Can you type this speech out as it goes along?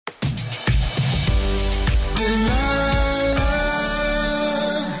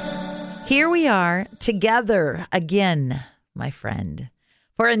Here we are together again, my friend,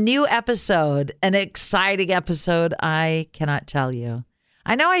 for a new episode, an exciting episode I cannot tell you.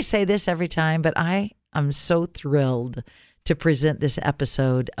 I know I say this every time, but I am so thrilled to present this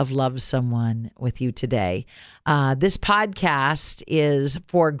episode of Love Someone with you today. This podcast is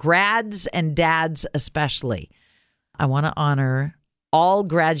for grads and dads especially. I want to honor all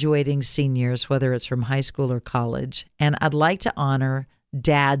graduating seniors, whether it's from high school or college, and I'd like to honor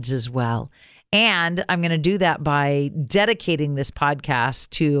dads as well. And I'm going to do that by dedicating this podcast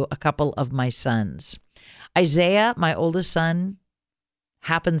to a couple of my sons. Isaiah, my oldest son,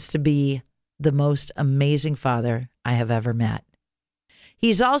 happens to be the most amazing father I have ever met.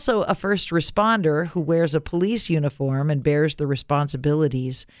 He's also a first responder who wears a police uniform and bears the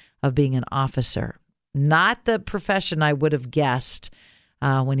responsibilities of being an officer. Not the profession I would have guessed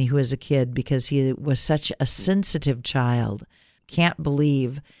when he was a kid, because he was such a sensitive child. Can't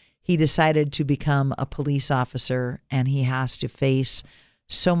believe he decided to become a police officer, and he has to face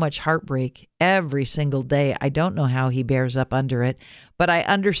so much heartbreak every single day. I don't know how he bears up under it, but I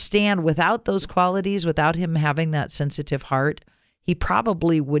understand without those qualities, without him having that sensitive heart, he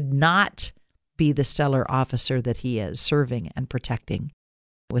probably would not be the stellar officer that he is, serving and protecting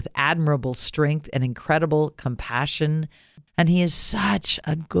with admirable strength and incredible compassion. And he is such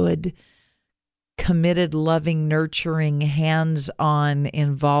a good, committed, loving, nurturing, hands-on,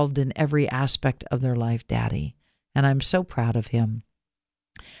 involved in every aspect of their life daddy. And I'm so proud of him.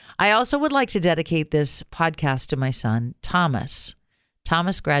 I also would like to dedicate this podcast to my son, Thomas.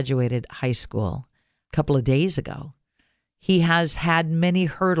 Thomas graduated high school a couple of days ago. He has had many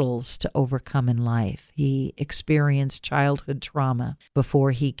hurdles to overcome in life. He experienced childhood trauma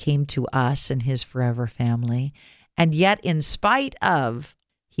before he came to us and his forever family. And yet, in spite of,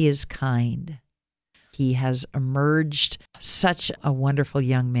 he is kind. He has emerged such a wonderful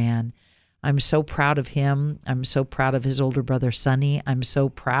young man. I'm so proud of him. I'm so proud of his older brother, Sonny. I'm so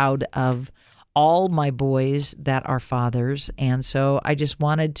proud of all my boys that are fathers. And so I just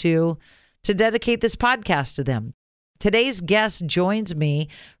wanted to dedicate this podcast to them. Today's guest joins me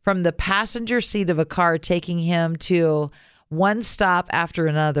from the passenger seat of a car, taking him to one stop after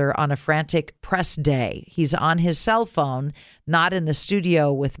another on a frantic press day. He's on his cell phone, not in the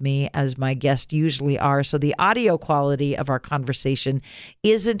studio with me as my guests usually are. So the audio quality of our conversation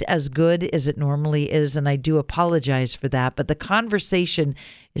isn't as good as it normally is, and I do apologize for that. But the conversation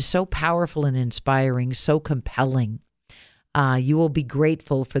is so powerful and inspiring, so compelling. You will be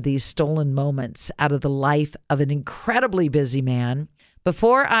grateful for these stolen moments out of the life of an incredibly busy man.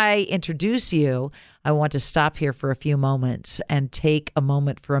 Before I introduce you, I want to stop here for a few moments and take a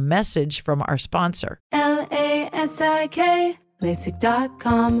moment for a message from our sponsor. LASIK,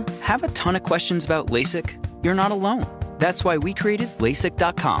 LASIK.com. Have a ton of questions about LASIK? You're not alone. That's why we created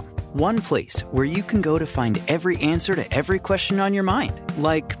LASIK.com. One place where you can go to find every answer to every question on your mind.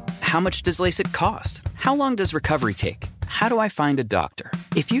 Like, how much does LASIK cost? How long does recovery take? How do I find a doctor?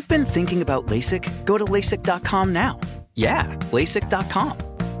 If you've been thinking about LASIK, go to LASIK.com now. Yeah, LASIK.com.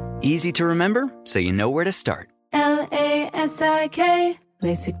 Easy to remember, so you know where to start. LASIK,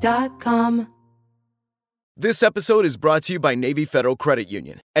 LASIK.com. This episode is brought to you by Navy Federal Credit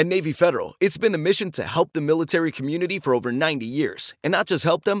Union. At Navy Federal, it's been the mission to help the military community for over 90 years. And not just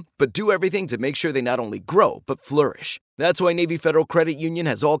help them, but do everything to make sure they not only grow, but flourish. That's why Navy Federal Credit Union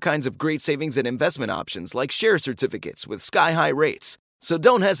has all kinds of great savings and investment options like share certificates with sky-high rates. So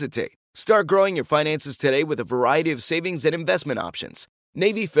don't hesitate. Start growing your finances today with a variety of savings and investment options.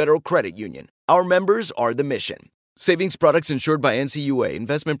 Navy Federal Credit Union. Our members are the mission. Savings products insured by NCUA.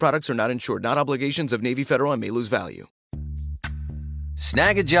 Investment products are not insured, not obligations of Navy Federal and may lose value.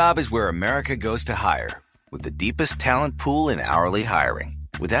 Snag a Job is where America goes to hire, with the deepest talent pool in hourly hiring.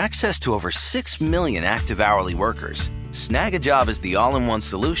 With access to over 6 million active hourly workers, Snag a Job is the all-in-one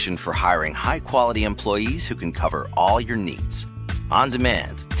solution for hiring high-quality employees who can cover all your needs. On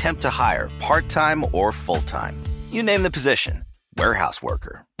demand, temp to hire, part-time or full-time. You name the position. Warehouse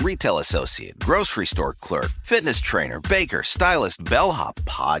worker, retail associate, grocery store clerk, fitness trainer, baker, stylist, bellhop,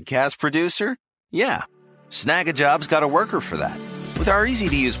 podcast producer. Yeah, Snag a Job's got a worker for that. With our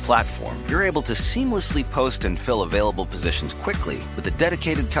easy-to-use platform, you're able to seamlessly post and fill available positions quickly with a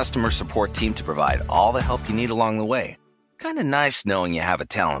dedicated customer support team to provide all the help you need along the way. Kind of nice knowing you have a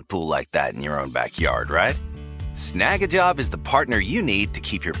talent pool like that in your own backyard, right? Snag a Job is the partner you need to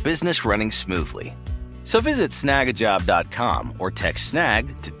keep your business running smoothly. So visit snagajob.com or text snag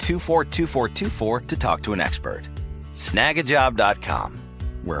to 242424 to talk to an expert. Snagajob.com,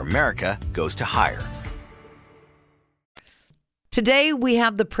 where America goes to hire. Today, we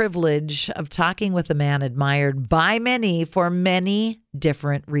have the privilege of talking with a man admired by many for many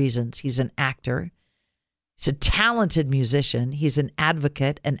different reasons. He's an actor. He's a talented musician. He's an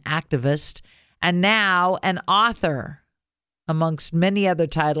advocate, an activist, and now an author. Amongst many other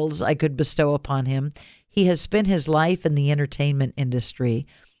titles I could bestow upon him, he has spent his life in the entertainment industry,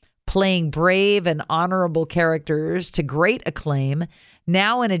 playing brave and honorable characters to great acclaim.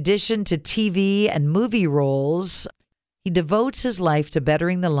 Now, in addition to TV and movie roles, he devotes his life to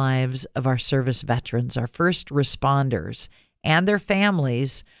bettering the lives of our service veterans, our first responders, and their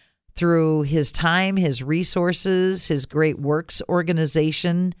families through his time, his resources, his great works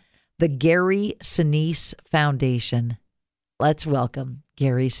organization, the Gary Sinise Foundation. Let's welcome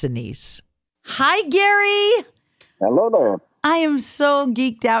Gary Sinise. Hi, Gary. Hello there. I am so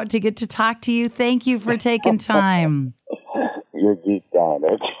geeked out to get to talk to you. Thank you for taking time. You're geeked out,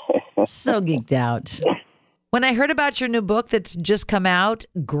 okay? So geeked out. When I heard about your new book that's just come out,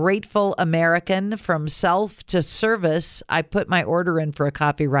 Grateful American, From Self to Service, I put my order in for a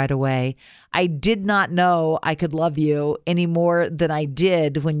copy right away. I did not know I could love you any more than I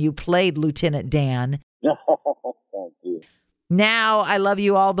did when you played Lieutenant Dan. Thank you. Now I love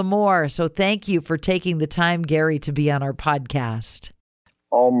you all the more. So thank you for taking the time, Gary, to be on our podcast.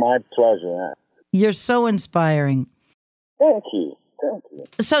 Oh, my pleasure. You're so inspiring. Thank you. Thank you.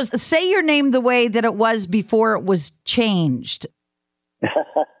 So say your name the way that it was before it was changed.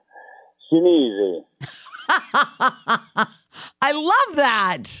 Sinise. I love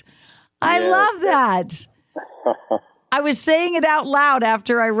that. I love that. I was saying it out loud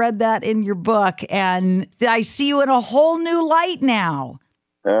after I read that in your book, and I see you in a whole new light now.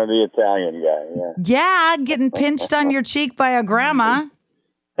 The Italian guy, Yeah, getting pinched on your cheek by a grandma.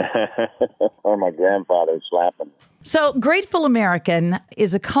 Or my grandfather slapping. So Grateful American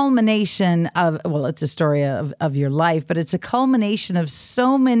is a culmination of, well, it's a story of your life, but it's a culmination of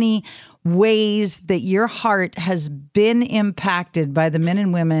so many ways that your heart has been impacted by the men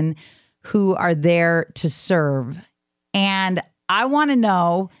and women who are there to serve. And I want to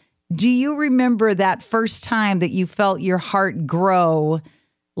know, do you remember that first time that you felt your heart grow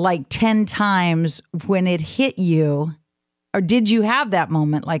like 10 times when it hit you? Or did you have that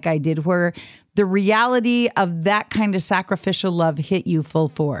moment like I did where the reality of that kind of sacrificial love hit you full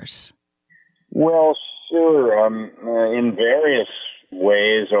force? Well, sure. In various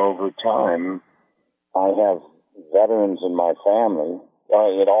ways over time, I have veterans in my family.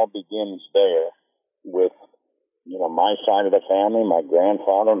 It all begins there with, my side of the family, my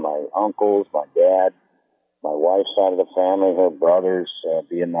grandfather, my uncles, my dad, my wife's side of the family, her brothers,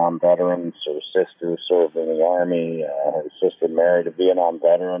 Vietnam veterans, her sister served in the Army, her sister married a Vietnam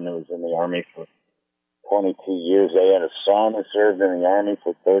veteran who was in the Army for 22 years. They had a son who served in the Army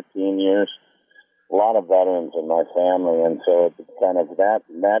for 13 years. A lot of veterans in my family, and so it's kind of that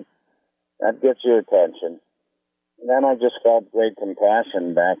gets your attention. And then I just felt great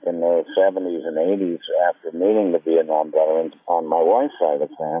compassion back in the 70s and 80s after meeting the Vietnam veterans on my wife's side of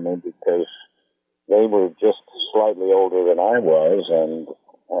the family, because they were just slightly older than I was and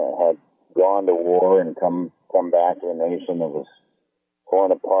had gone to war and come back to a nation that was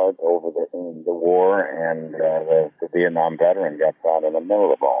torn apart over the war, and the Vietnam veteran got caught in the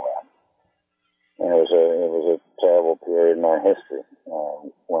middle of all that. And it was a terrible period in our history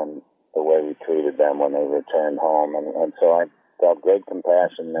when the way we treated them when they returned home, and so I felt great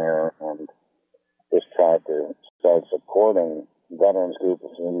compassion there and just tried to start supporting veterans groups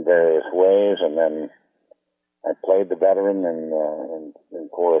in various ways. And then I played the veteran in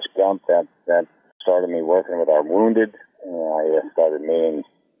Forrest Gump. That started me working with our wounded. I started meeting,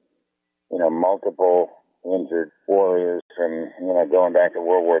 multiple injured warriors from, going back to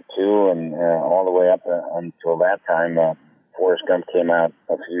World War II and all the way up until that time. Forrest Gump came out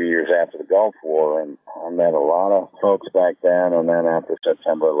a few years after the Gulf War, and I met a lot of folks back then. And then after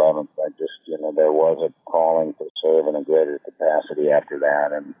September 11th, I just, there was a calling to serve in a greater capacity after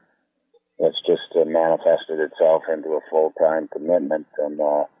that. And it's just manifested itself into a full-time commitment and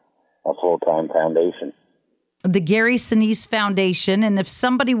a full-time foundation. The Gary Sinise Foundation. And if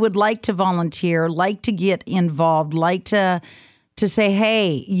somebody would like to volunteer, like to get involved, like to say,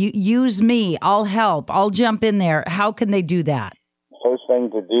 hey, use me, I'll help, I'll jump in there, how can they do that? First thing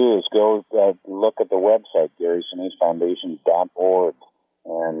to do is go look at the website, GarySiniseFoundation.org.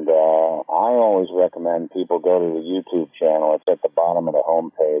 And I always recommend people go to the YouTube channel. It's at the bottom of the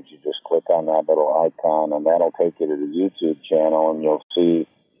homepage. You just click on that little icon, and that'll take you to the YouTube channel, and you'll see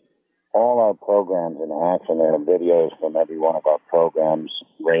all our programs in action. There are videos from every one of our programs,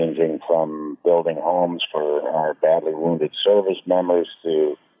 ranging from building homes for our badly wounded service members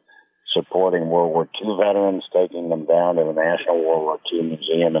to supporting World War II veterans, taking them down to the National World War II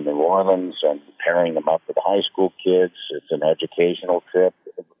Museum in New Orleans and pairing them up with high school kids. It's an educational trip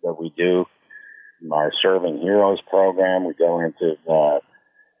that we do. Our Serving Heroes program, we go into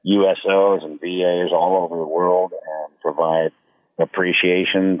USOs and VAs all over the world and provide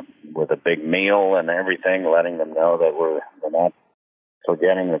appreciation with a big meal and everything, letting them know that we're not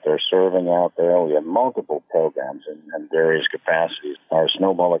forgetting that they're serving out there. We have multiple programs in various capacities. Our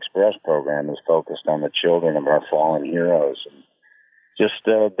Snowball Express program is focused on the children of our fallen heroes. And just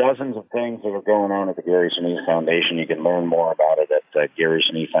dozens of things that are going on at the Gary Sinise Foundation. You can learn more about it at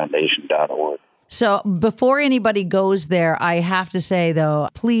GarySineseFoundation.org. So before anybody goes there, I have to say, though,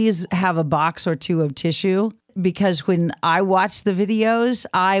 please have a box or two of tissue, because when I watched the videos,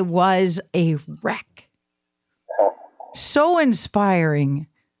 I was a wreck. So inspiring.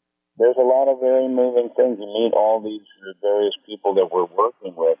 There's a lot of very moving things. You meet all these various people that we're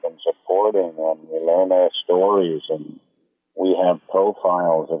working with and supporting, and you learn their stories, and we have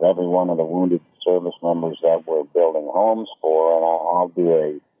profiles of every one of the wounded service members that we're building homes for, and I'll do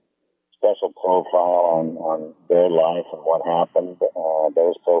a special profile on their life and what happened.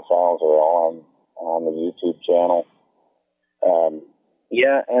 Those profiles are all on the YouTube channel.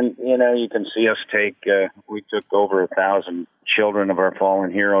 Yeah, and, you can see us we took over 1,000 children of our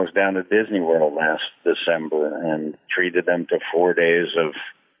fallen heroes down to Disney World last December and treated them to 4 days of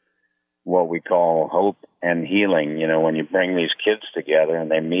what we call hope and healing. When you bring these kids together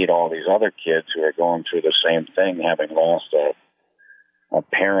and they meet all these other kids who are going through the same thing, having lost a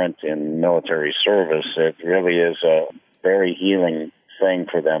parent in military service, it really is a very healing thing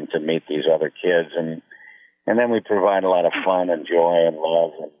for them to meet these other kids. And then we provide a lot of fun and joy and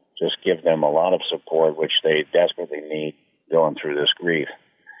love and just give them a lot of support, which they desperately need going through this grief.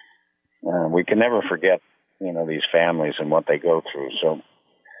 We can never forget, these families and what they go through.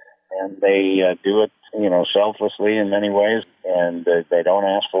 And they do it, selflessly in many ways, and they don't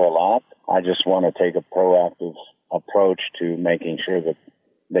ask for a lot. I just want to take a proactive approach to making sure that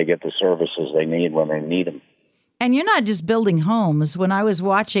they get the services they need when they need them. And you're not just building homes. When I was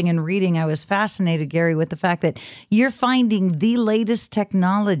watching and reading, I was fascinated, Gary, with the fact that you're finding the latest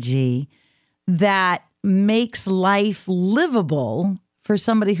technology that makes life livable for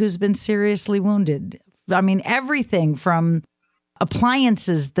somebody who's been seriously wounded. I mean, everything from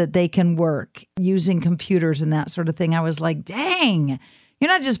appliances that they can work using computers and that sort of thing. I was like, dang, you're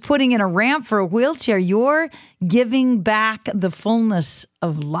not just putting in a ramp for a wheelchair. You're giving back the fullness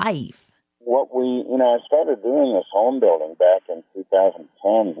of life. I started doing this home building back in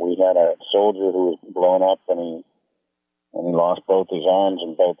 2010. We had a soldier who was blown up and he lost both his arms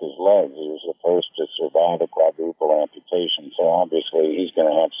and both his legs. He was the first to survive a quadruple amputation. So obviously he's going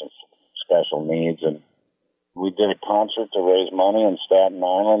to have some special needs. And we did a concert to raise money in Staten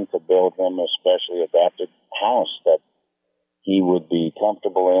Island to build him a specially adapted house that he would be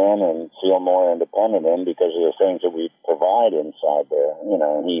comfortable in and feel more independent in because of the things that we provide inside there.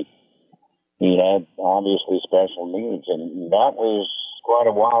 He had obviously special needs, and that was quite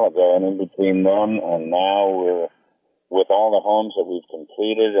a while ago. And in between then and now, with all the homes that we've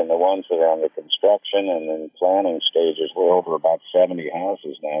completed and the ones that are under construction and in planning stages, we're over about 70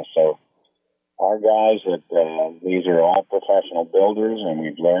 houses now. So our guys, these are all professional builders, and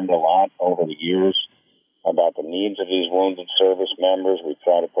we've learned a lot over the years about the needs of these wounded service members. We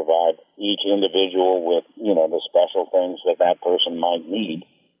try to provide each individual with, the special things that person might need.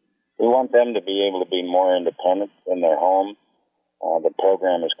 We want them to be able to be more independent in their home. The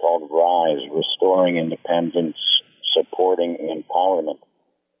program is called RISE, Restoring Independence, Supporting Empowerment.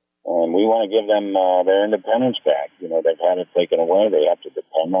 And we want to give them their independence back. They've had it taken away. They have to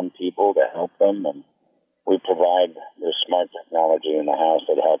depend on people to help them. And we provide this smart technology in the house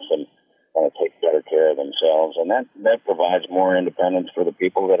that helps them take better care of themselves. And that provides more independence for the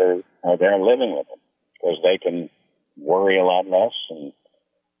people that are there living with them, because they can worry a lot less, and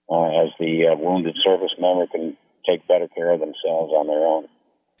as the wounded service member can take better care of themselves on their own.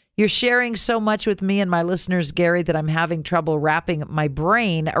 You're sharing so much with me and my listeners, Gary, that I'm having trouble wrapping my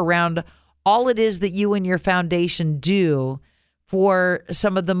brain around all it is that you and your foundation do for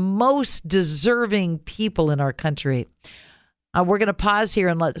some of the most deserving people in our country. We're going to pause here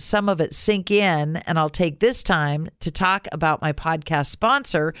and let some of it sink in, and I'll take this time to talk about my podcast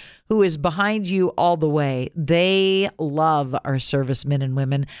sponsor, who is behind you all the way. They love our servicemen and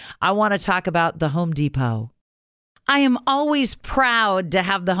women. I want to talk about the Home Depot. I am always proud to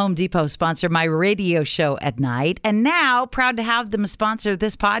have the Home Depot sponsor my radio show at night, and now proud to have them sponsor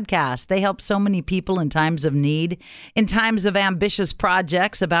this podcast. They help so many people in times of need, in times of ambitious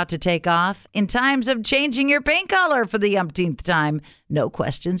projects about to take off, in times of changing your paint color for the umpteenth time. no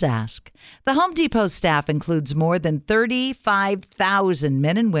questions asked. The Home Depot staff includes more than 35,000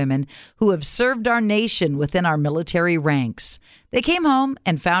 men and women who have served our nation within our military ranks. They came home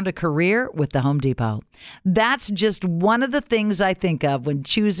and found a career with the Home Depot. That's just one of the things I think of when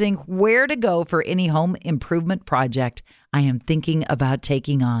choosing where to go for any home improvement project I am thinking about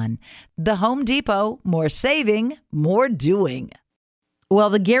taking on. The Home Depot, more saving, more doing. Well,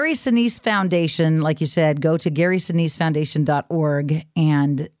 the Gary Sinise Foundation, like you said, go to GarySiniseFoundation.org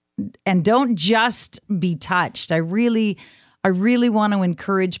and don't just be touched. I really want to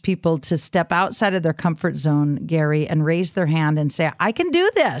encourage people to step outside of their comfort zone, Gary, and raise their hand and say, I can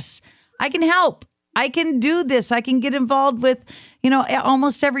do this. I can help. I can do this. I can get involved with,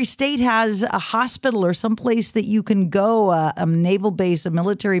 almost every state has a hospital or someplace that you can go, a naval base, a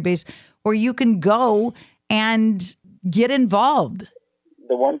military base, where you can go and get involved.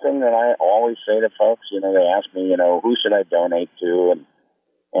 The one thing that I always say to folks, they ask me, who should I donate to? And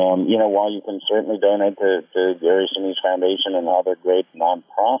while you can certainly donate to Gary Sinise Foundation and other great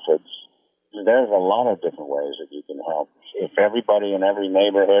nonprofits, there's a lot of different ways that you can help. If everybody in every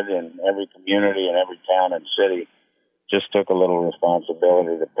neighborhood, in every community, in every town and city just took a little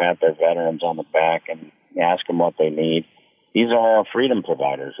responsibility to pat their veterans on the back and ask them what they need. These are our freedom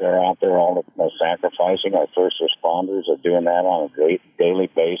providers. They're out there all sacrificing. Our first responders are doing that on a great daily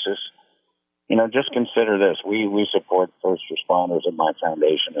basis. Just consider this. We support first responders at my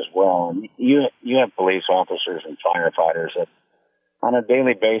foundation as well. And you have police officers and firefighters that on a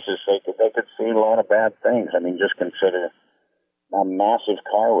daily basis, they could see a lot of bad things. I mean, just consider a massive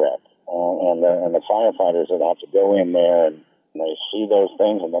car wreck and the firefighters that have to go in there and they see those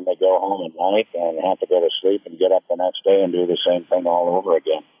things, and then they go home at night and have to go to sleep and get up the next day and do the same thing all over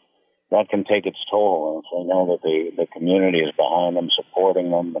again. That can take its toll. And if they know that the community is behind them,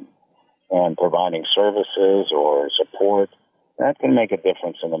 supporting them, and providing services or support, that can make a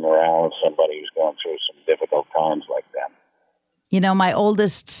difference in the morale of somebody who's going through some difficult times like that. My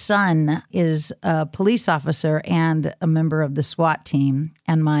oldest son is a police officer and a member of the SWAT team,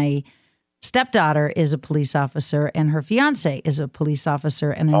 and my stepdaughter is a police officer, and her fiance is a police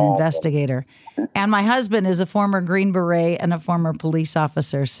officer and an investigator. And my husband is a former Green Beret and a former police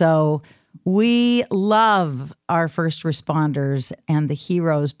officer. So we love our first responders and the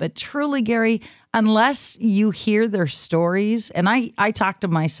heroes. But truly, Gary, unless you hear their stories, and I talk to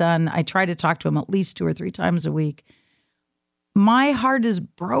my son, I try to talk to him at least 2 or 3 times a week. My heart is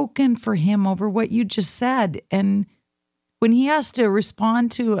broken for him over what you just said. And when he has to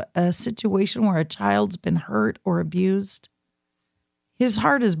respond to a situation where a child's been hurt or abused, his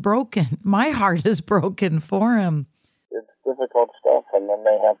heart is broken. My heart is broken for him. It's difficult stuff, and then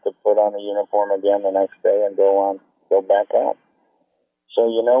they have to put on a uniform again the next day and go back out. So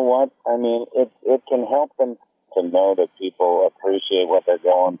you know what? I mean, it can help them to know that people appreciate what they're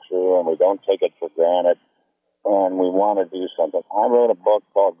going through, and we don't take it for granted, and we want to do something. I wrote a book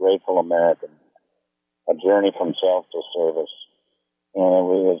called Grateful American, A Journey from Self to Service. And it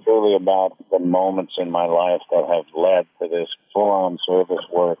was really about the moments in my life that have led to this full-on service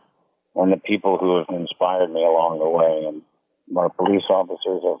work and the people who have inspired me along the way. And our police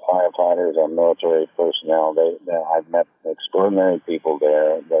officers, our firefighters, our military personnel, I've met extraordinary people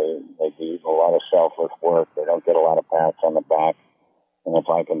there. They do a lot of selfless work. They don't get a lot of pats on the back. And if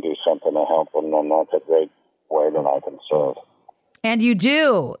I can do something to help them, then that's a great way that I can serve. And you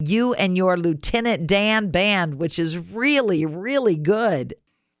do. You and your Lieutenant Dan band, which is really, really good.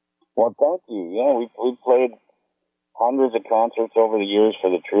 Well, thank you. Yeah, we've played hundreds of concerts over the years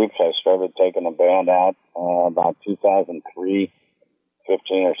for the troops. I started taking the band out about 2003,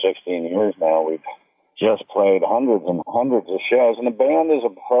 15 or 16 years now. We've just played hundreds and hundreds of shows. And the band is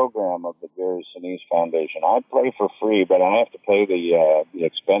a program of the Gary Sinise Foundation. I play for free, but I have to pay the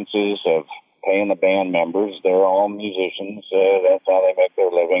expenses of paying the band members. They're all musicians. That's how they make their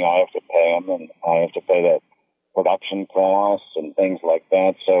living. I have to pay them, and I have to pay the production costs and things like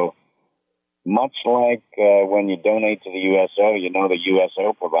that. So much like when you donate to the USO, the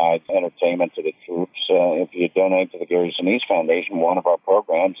USO provides entertainment to the troops. If you donate to the Gary Sinise Foundation, one of our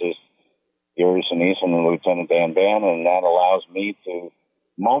programs is Gary Sinise and the Lieutenant Dan Band, and that allows me to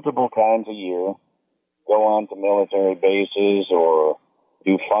multiple times a year go on to military bases or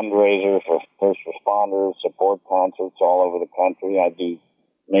do fundraisers for first responders, support concerts all over the country. I do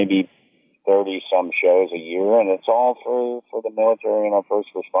maybe 30-some shows a year, and it's all for the military and our first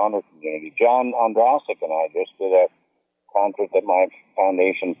responder community. John Ondrasik and I just did a concert that my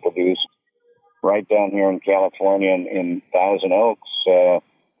foundation produced right down here in California in Thousand Oaks.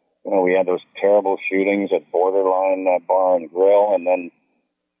 We had those terrible shootings at Borderline Bar and Grill, and then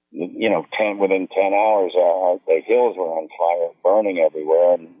within 10 hours, the hills were on fire, burning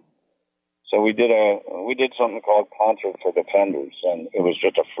everywhere. And so we did something called Concert for Defenders, and it was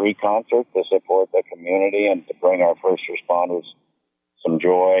just a free concert to support the community and to bring our first responders some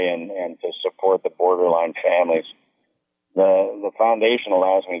joy and to support the borderline families. The foundation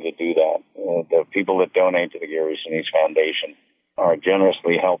allows me to do that. The people that donate to the Gary Sinise Foundation are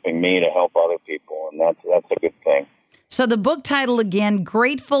generously helping me to help other people, and that's a good thing. So the book title again,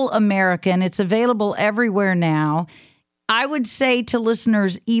 Grateful American, it's available everywhere now. I would say to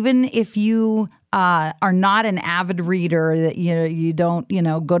listeners, even if you are not an avid reader, that you don't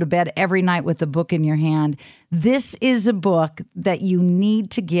go to bed every night with a book in your hand, this is a book that you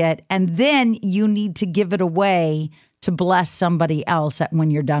need to get, and then you need to give it away to bless somebody else when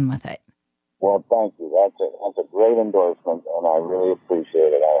you're done with it. Well, thank you. That's a great endorsement, and I really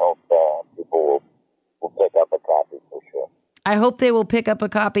appreciate it. I hope people will pick up a copy for sure. I hope they will pick up a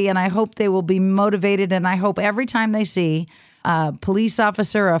copy, and I hope they will be motivated, and I hope every time they see a police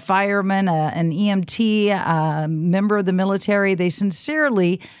officer, a fireman, an EMT, a member of the military, they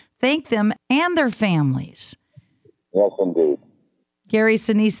sincerely thank them and their families. Yes, indeed. Gary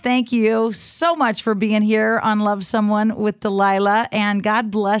Sinise, thank you so much for being here on Love Someone with Delilah, and God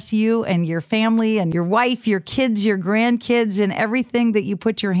bless you and your family and your wife, your kids, your grandkids, and everything that you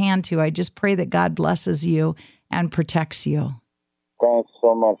put your hand to. I just pray that God blesses you and protects you. Thanks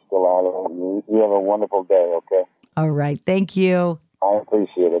so much, Delilah. You have a wonderful day, okay? All right. Thank you. I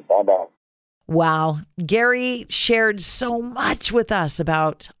appreciate it. Bye-bye. Wow. Gary shared so much with us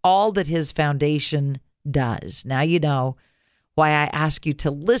about all that his foundation does. Now you know why I ask you to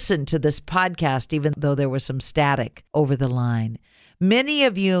listen to this podcast, even though there was some static over the line. Many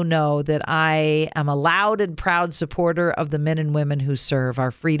of you know that I am a loud and proud supporter of the men and women who serve,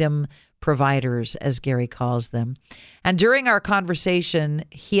 our freedom providers, as Gary calls them. And during our conversation,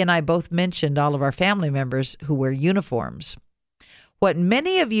 he and I both mentioned all of our family members who wear uniforms. What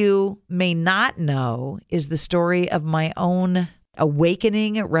many of you may not know is the story of my own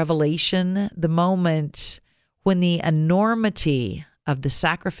awakening, revelation, the moment when the enormity of the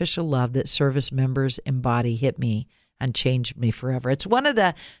sacrificial love that service members embody hit me and changed me forever. It's one of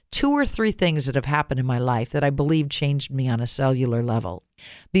the 2 or 3 things that have happened in my life that I believe changed me on a cellular level.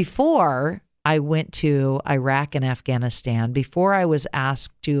 Before I went to Iraq and Afghanistan, before I was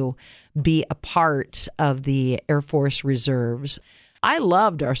asked to be a part of the Air Force Reserves, I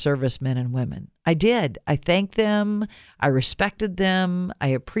loved our servicemen and women. I did. I thanked them. I respected them. I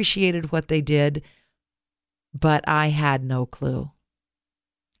appreciated what they did. But I had no clue.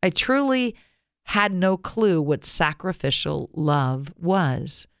 I truly had no clue what sacrificial love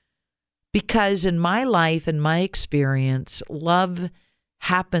was. Because in my life and my experience, love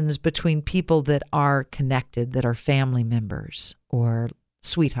happens between people that are connected, that are family members or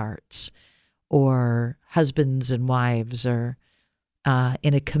sweethearts or husbands and wives or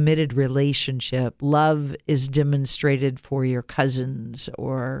in a committed relationship. Love is demonstrated for your cousins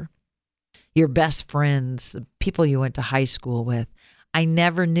or your best friends, the people you went to high school with. I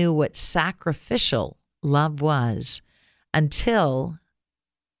never knew what sacrificial love was until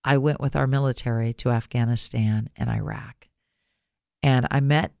I went with our military to Afghanistan and Iraq. And I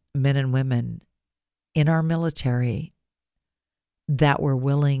met men and women in our military that were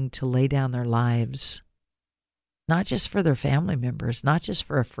willing to lay down their lives, not just for their family members, not just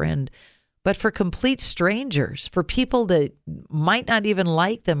for a friend, but for complete strangers, for people that might not even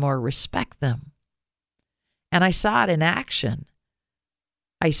like them or respect them. And I saw it in action.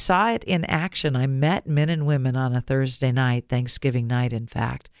 I met men and women on a Thursday night, Thanksgiving night, in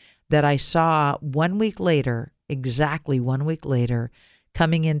fact, that I saw 1 week later, exactly 1 week later,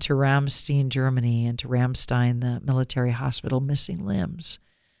 coming into Ramstein, Germany, into Ramstein, the military hospital, missing limbs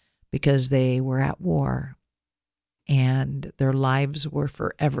because they were at war. And their lives were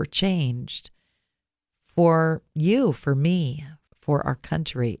forever changed for you, for me, for our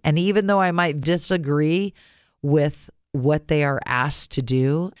country. And even though I might disagree with what they are asked to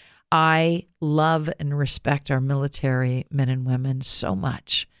do, I love and respect our military men and women so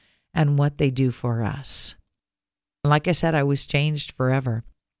much and what they do for us. Like I said, I was changed forever.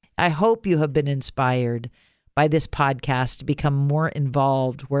 I hope you have been inspired by this podcast to become more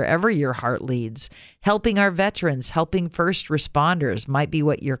involved wherever your heart leads. Helping our veterans, helping first responders might be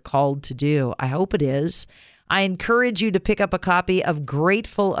what you're called to do. I hope it is. I encourage you to pick up a copy of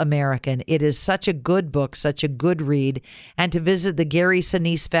Grateful American. It is such a good book, such a good read, and to visit the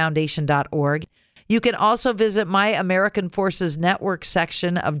GarySiniseFoundation.org. You can also visit my American Forces Network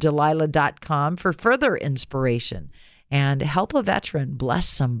section of Delilah.com for further inspiration and help a veteran bless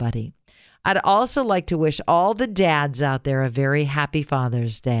somebody. I'd also like to wish all the dads out there a very happy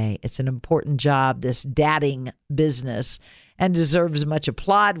Father's Day. It's an important job, this dadding business, and deserves much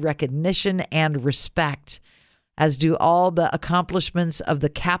applaud, recognition, and respect, as do all the accomplishments of the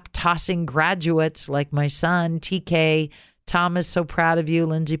cap-tossing graduates like my son, TK. Thomas, so proud of you.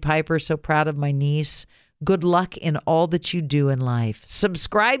 Lindsay Piper, so proud of my niece. Good luck in all that you do in life.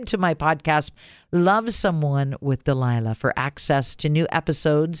 Subscribe to my podcast, Love Someone with Delilah, for access to new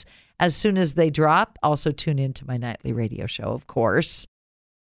episodes as soon as they drop. Also tune into my nightly radio show, of course.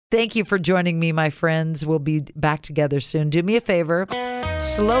 Thank you for joining me, my friends. We'll be back together soon. Do me a favor,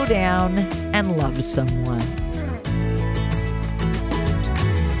 slow down and love someone.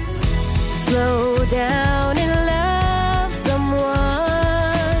 Slow down